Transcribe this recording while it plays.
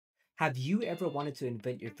Have you ever wanted to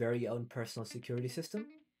invent your very own personal security system?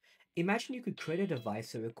 Imagine you could create a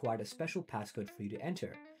device that required a special passcode for you to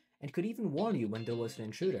enter, and could even warn you when there was an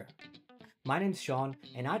intruder. My name's Sean,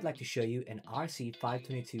 and I'd like to show you an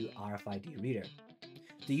RC522 RFID reader.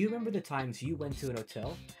 Do you remember the times you went to an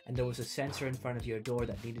hotel and there was a sensor in front of your door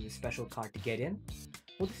that needed a special card to get in?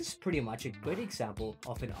 Well, this is pretty much a great example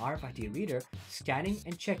of an RFID reader scanning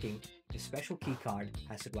and checking if a special key card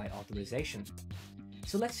has the right authorization.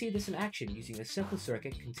 So let's see this in action using a simple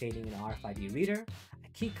circuit containing an RFID reader, a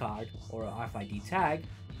key card or an RFID tag,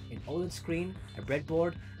 an OLED screen, a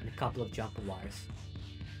breadboard, and a couple of jumper wires.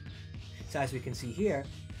 So as we can see here,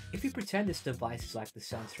 if we pretend this device is like the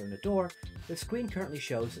sensor on the door, the screen currently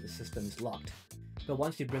shows that the system is locked. But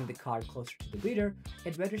once we bring the card closer to the reader,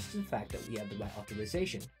 it registers the fact that we have the right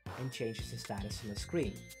authorization and changes the status on the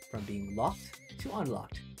screen from being locked to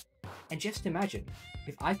unlocked. And just imagine,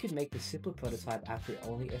 if I could make this simple prototype after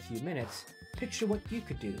only a few minutes, picture what you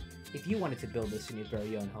could do if you wanted to build this in your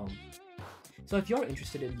very own home. So if you're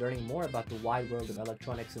interested in learning more about the wide world of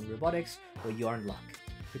electronics and robotics, well, you're in luck,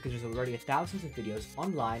 because there's already thousands of videos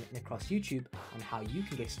online and across YouTube on how you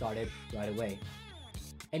can get started right away.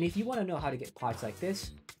 And if you want to know how to get parts like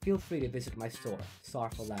this, feel free to visit my store,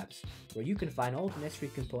 Starfall Labs, where you can find all the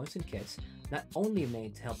necessary components and kits not only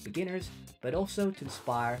made to help beginners, but also to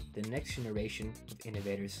inspire the next generation of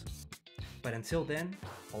innovators. But until then,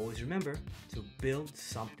 always remember to build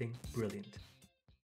something brilliant.